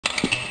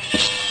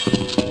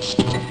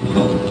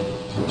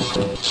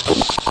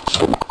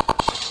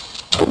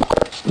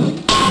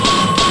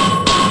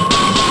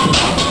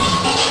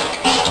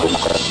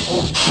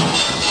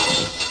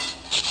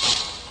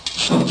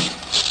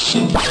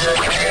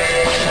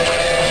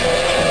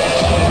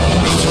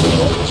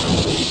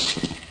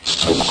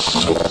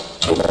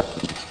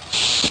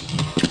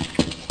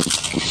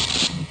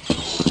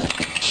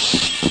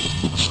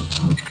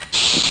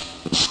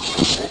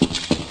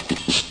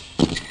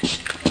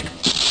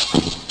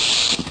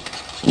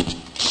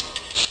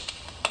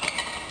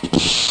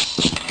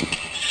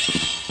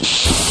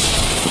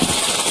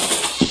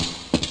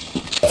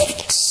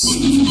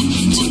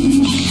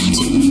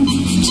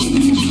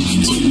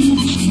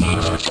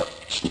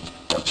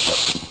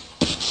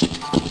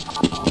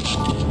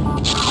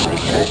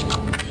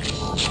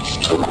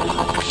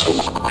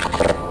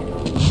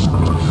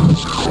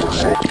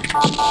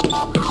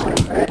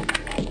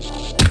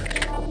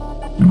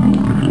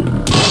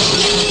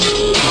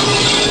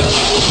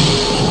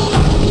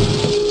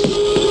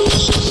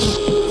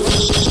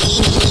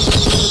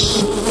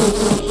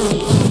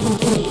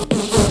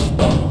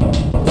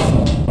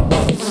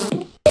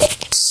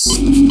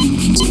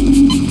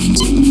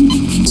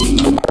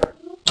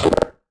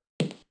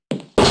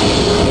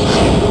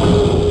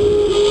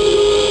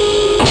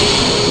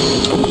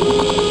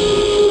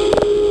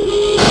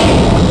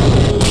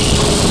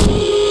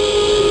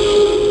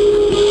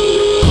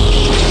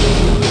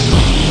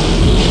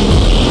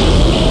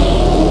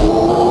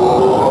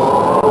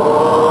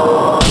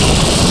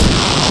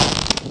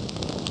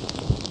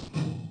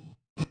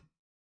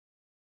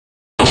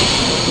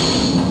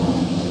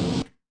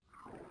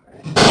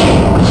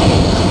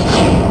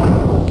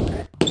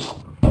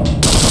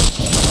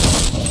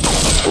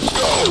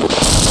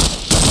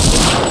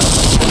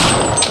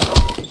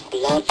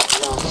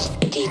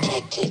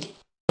detected.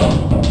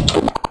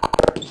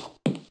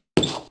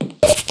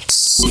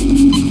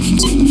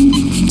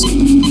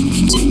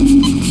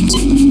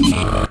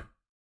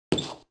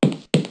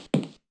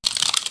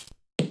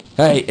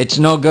 Hey, it's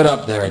no good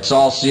up there. It's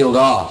all sealed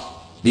off.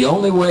 The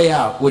only way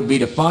out would be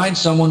to find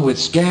someone with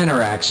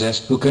scanner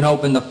access who can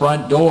open the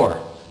front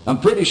door. I'm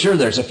pretty sure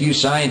there's a few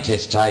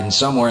scientists hiding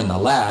somewhere in the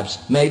labs.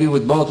 Maybe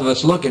with both of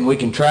us looking, we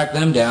can track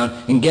them down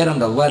and get them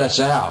to let us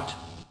out.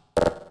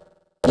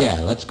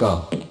 Yeah, let's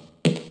go.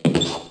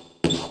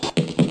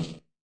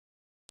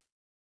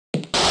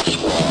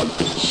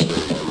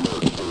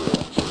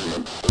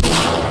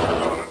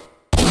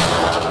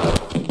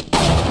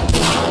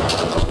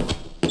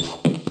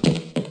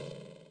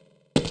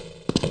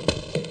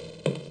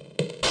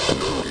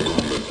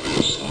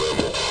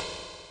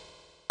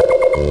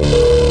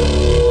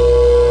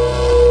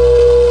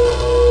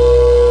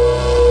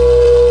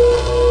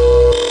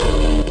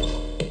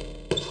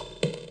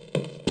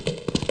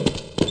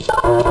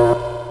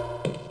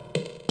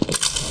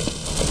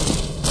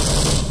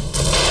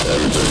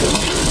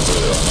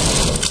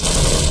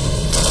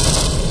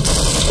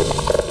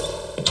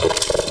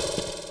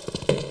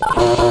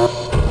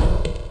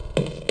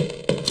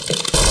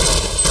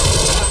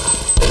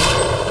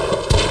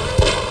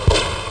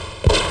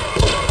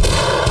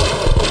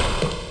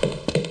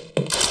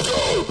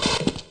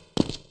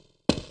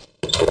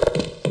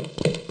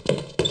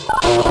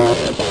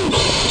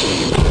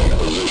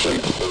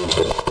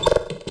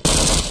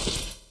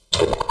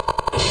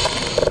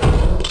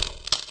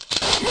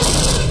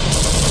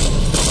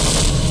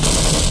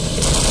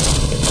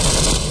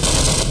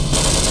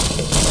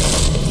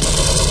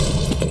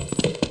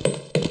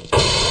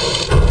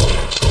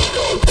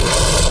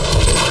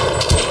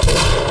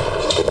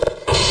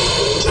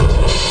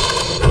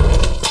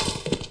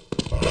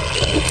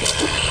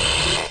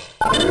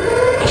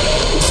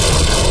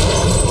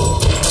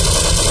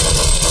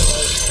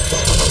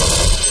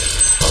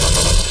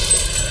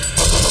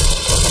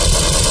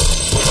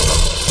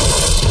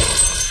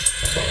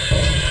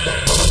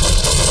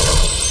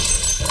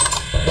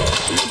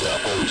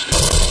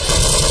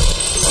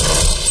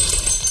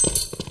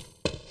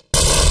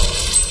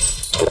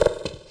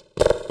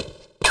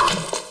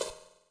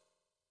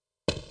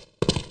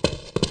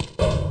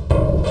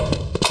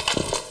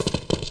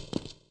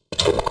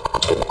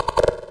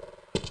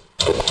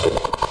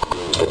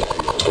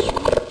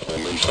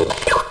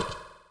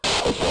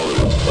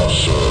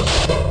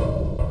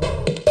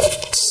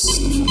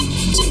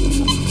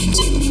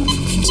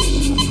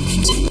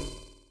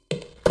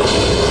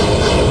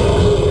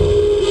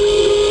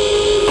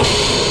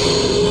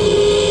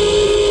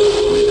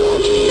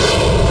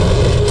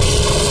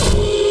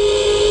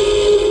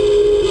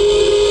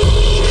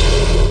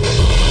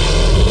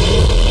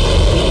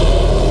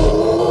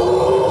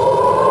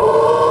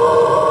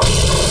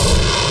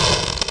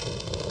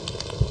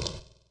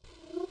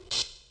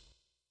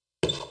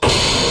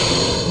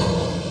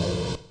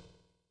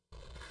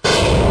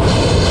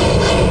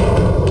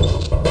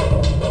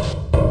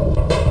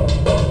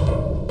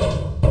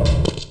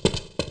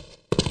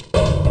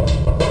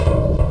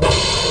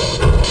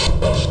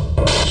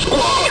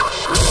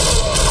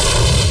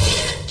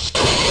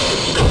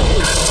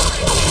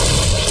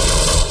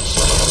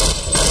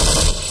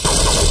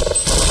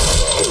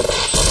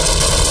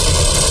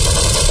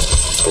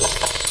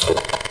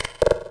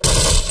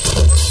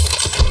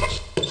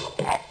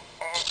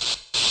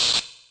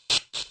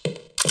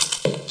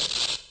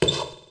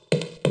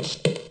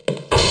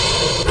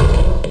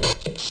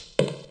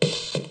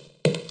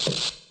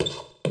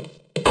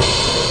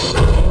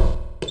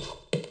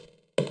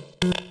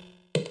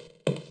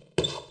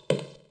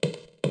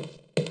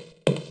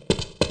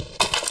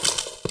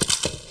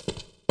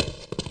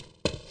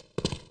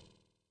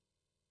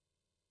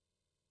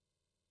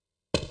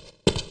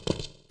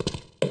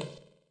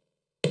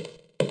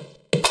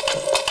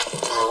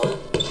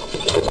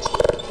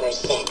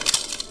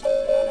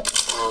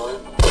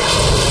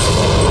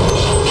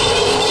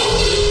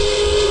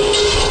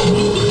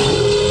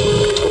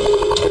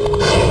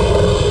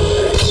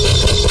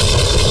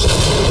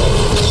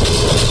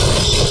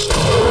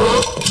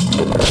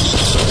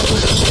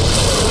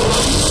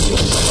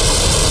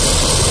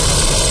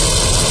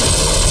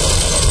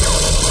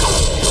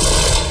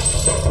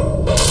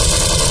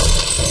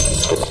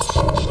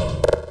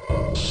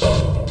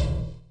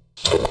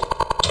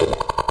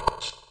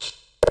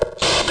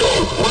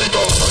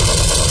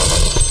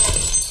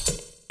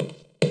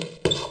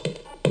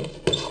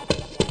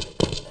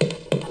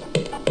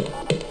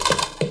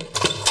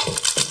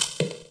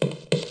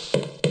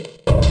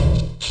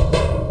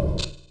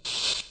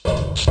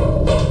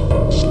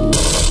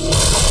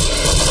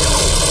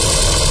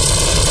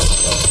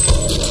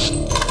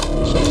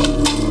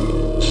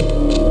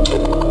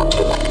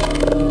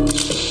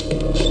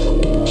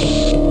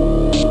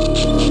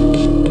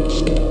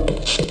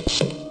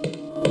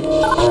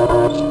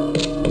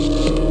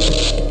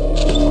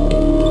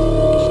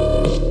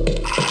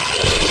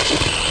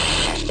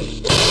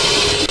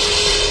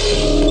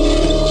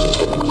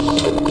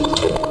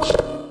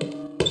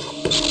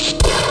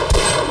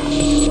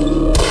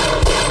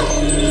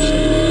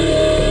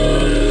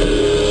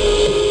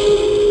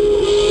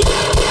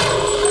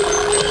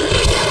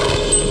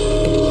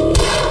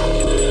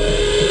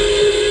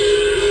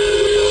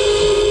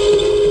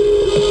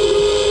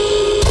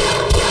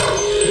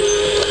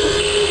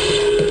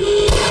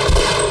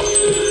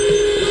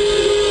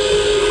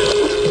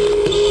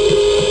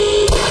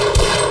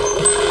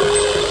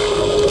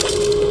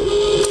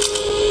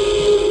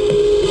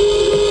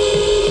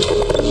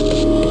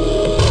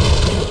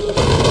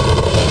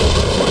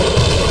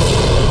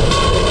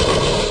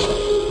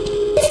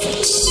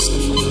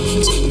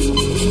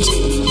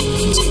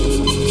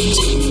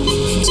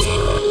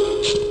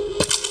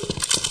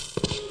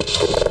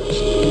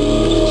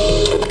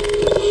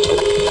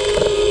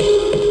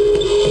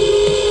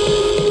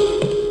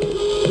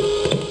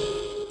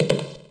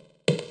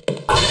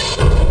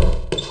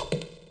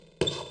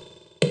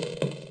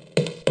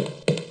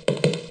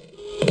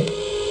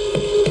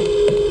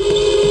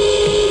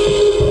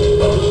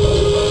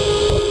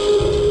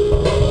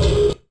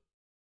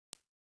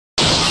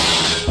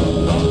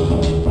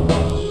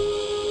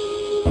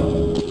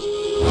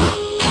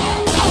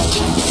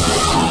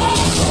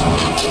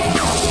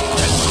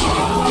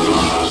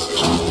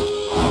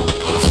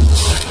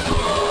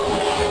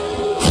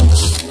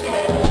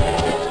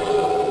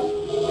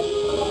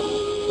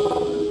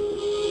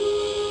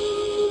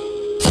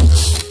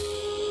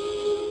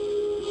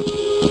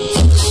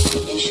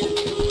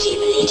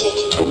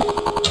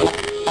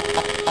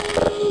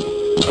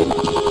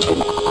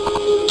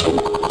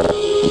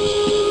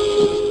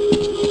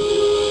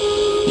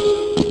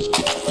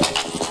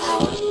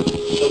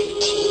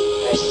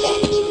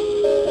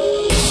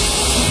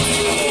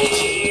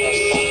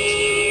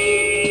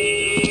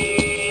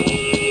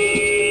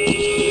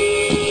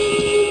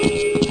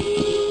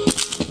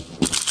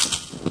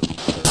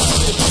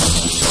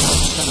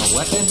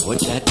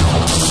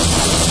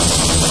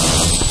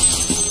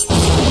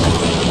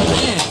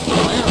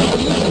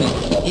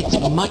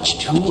 much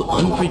too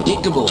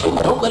unpredictable.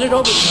 Don't let it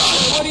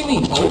overcharge. What do you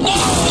mean?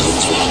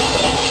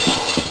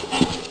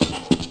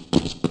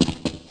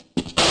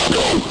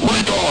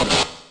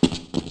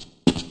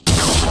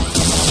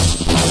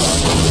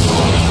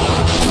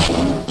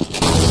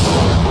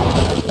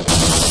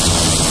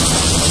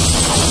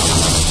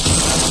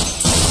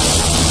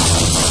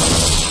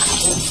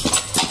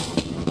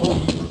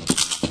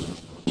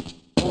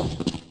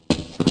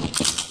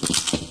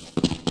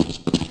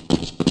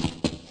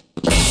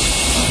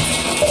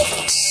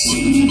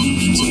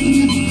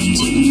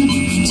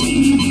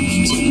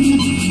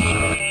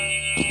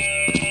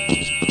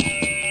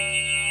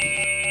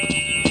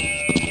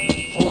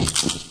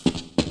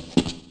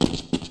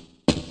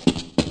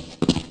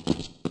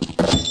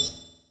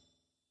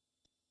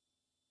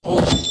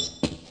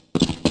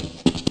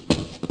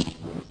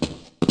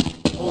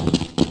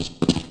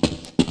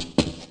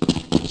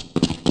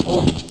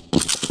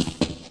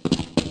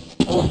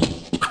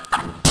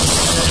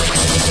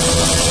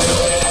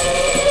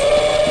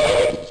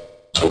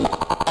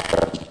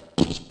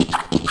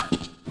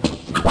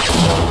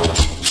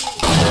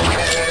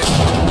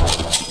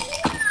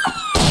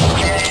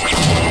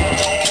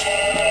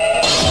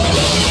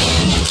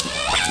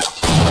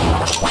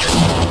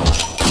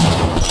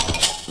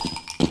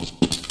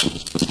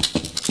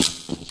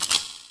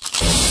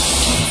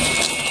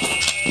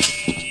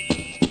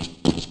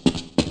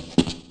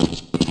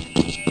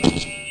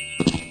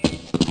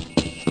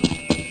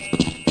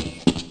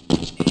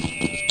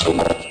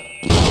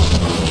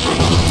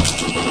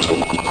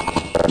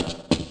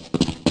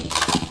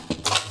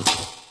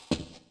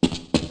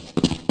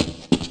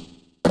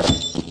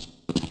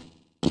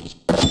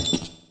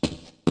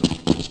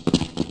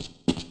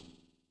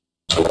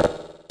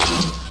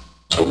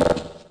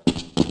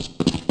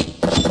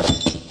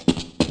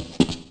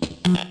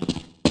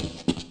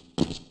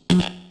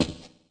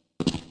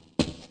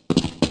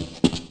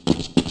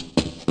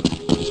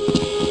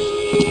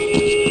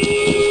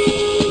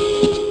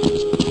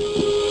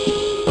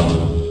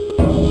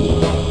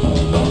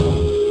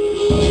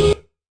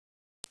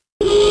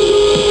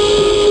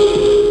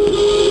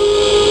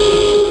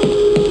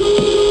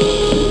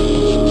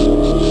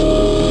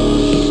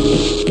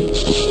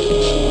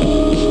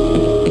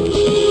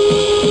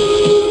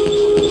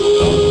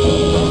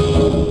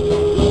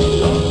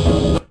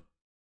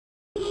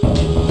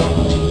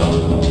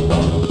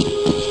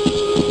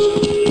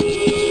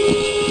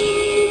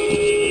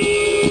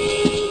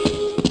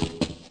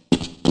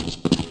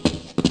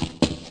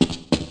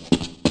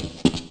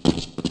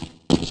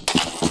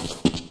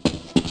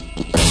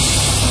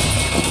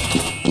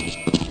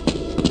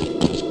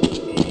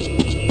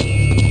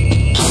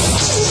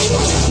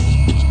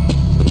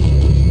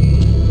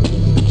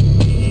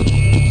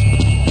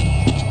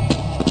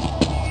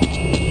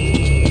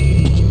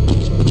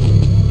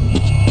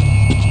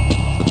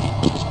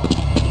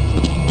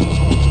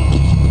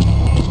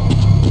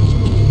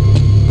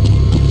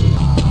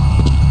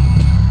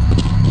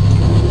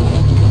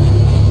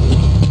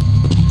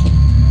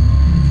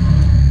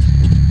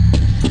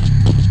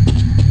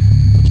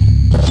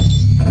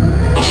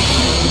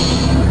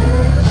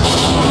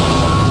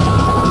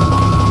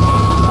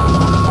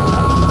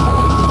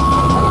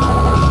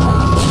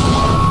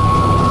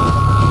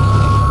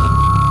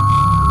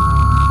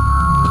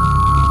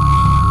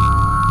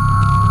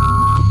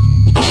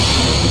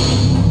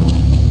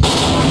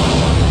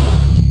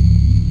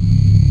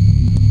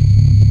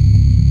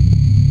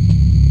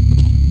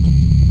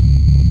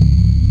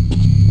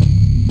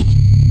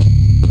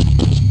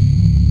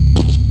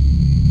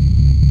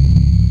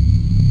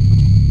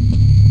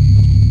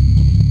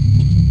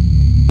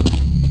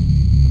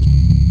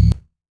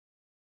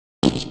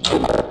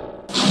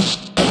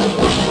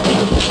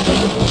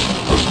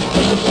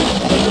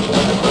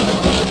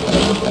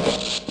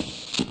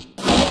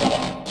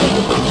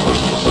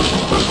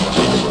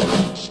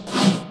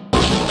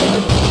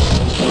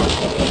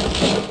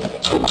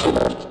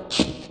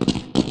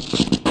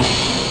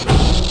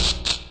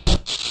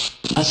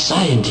 A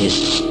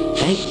scientist.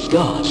 Thank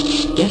God.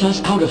 Get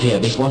us out of here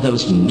before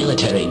those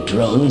military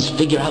drones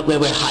figure out where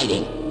we're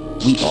hiding.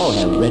 We all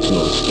have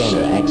retinal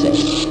scanner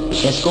access.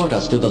 Escort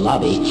us to the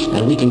lobby,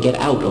 and we can get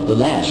out of the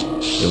lab.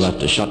 You'll have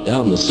to shut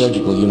down the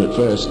surgical unit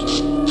first.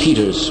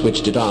 Peters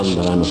switched it on,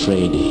 but I'm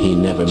afraid he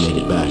never made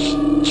it back.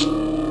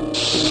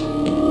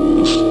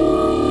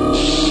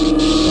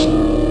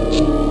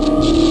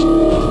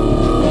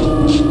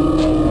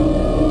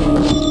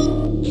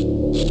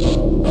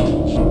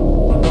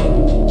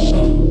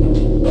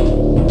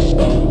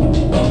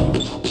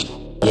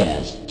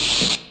 Yes.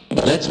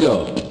 Let's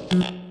go.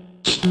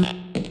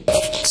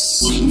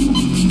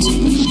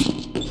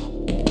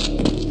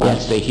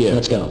 Yes, stay here.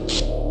 Let's go.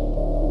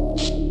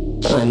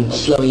 I'm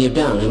slowing you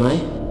down, am I?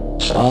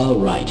 All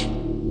right.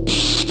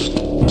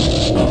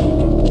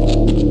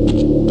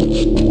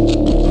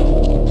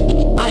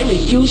 I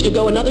refuse to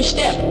go another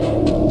step.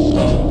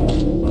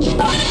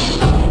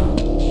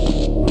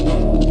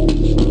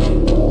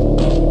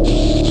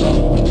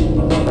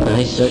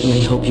 I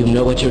certainly hope you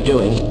know what you're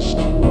doing.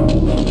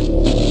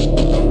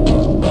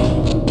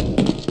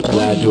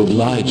 Glad have to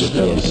oblige a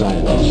fellow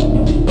scientist.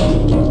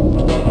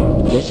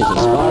 This is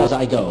as far as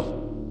I go.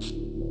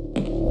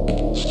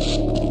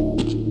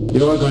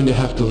 You're going to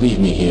have to leave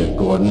me here,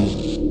 Gordon.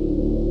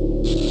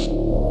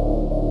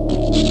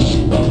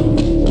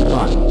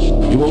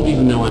 Fine. You won't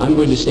even know I'm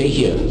going to stay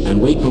here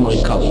and wait for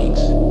my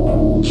colleagues.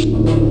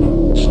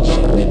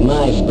 With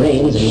my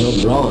brains and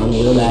your brawn,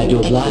 you'll have to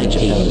oblige a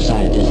fellow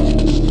scientist.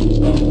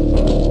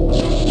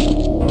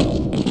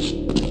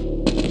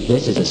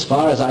 This is as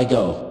far as I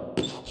go.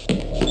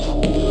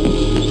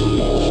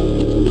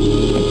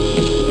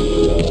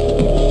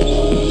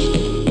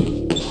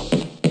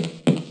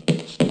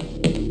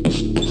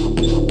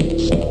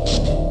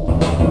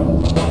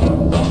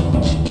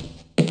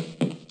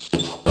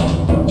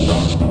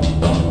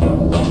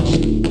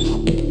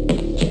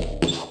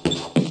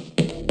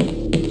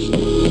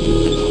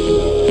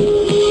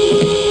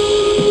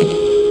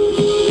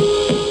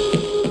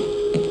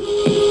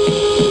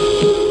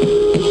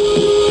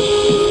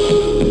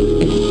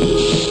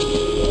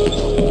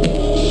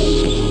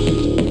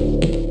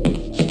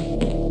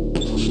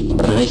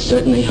 I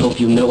certainly hope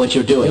you know what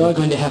you're doing. You're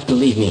going to have to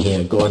leave me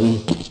here,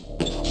 Gordon.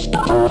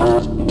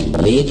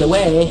 Lead the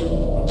way.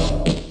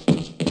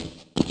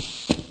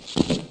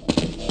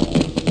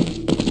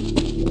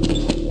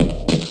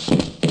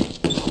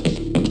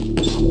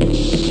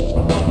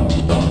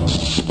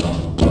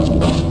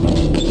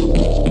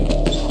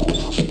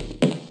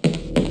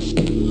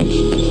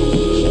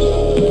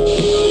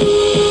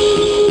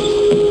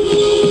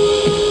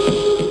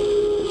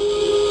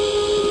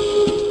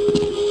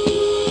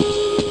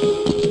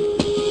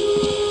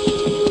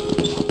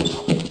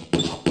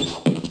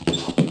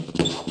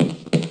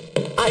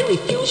 I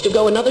refuse to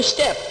go another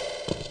step.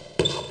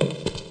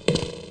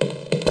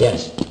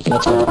 Yes,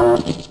 let's go.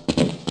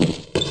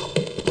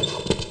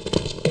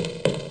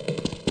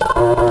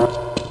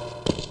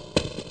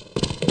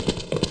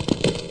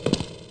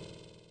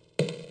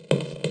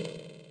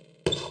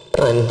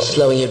 I'm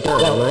slowing you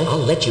down, am I? I'll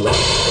let you out,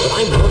 but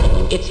I'm warning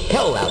you, it's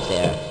hell out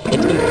there. It's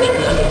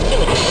completely under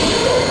military.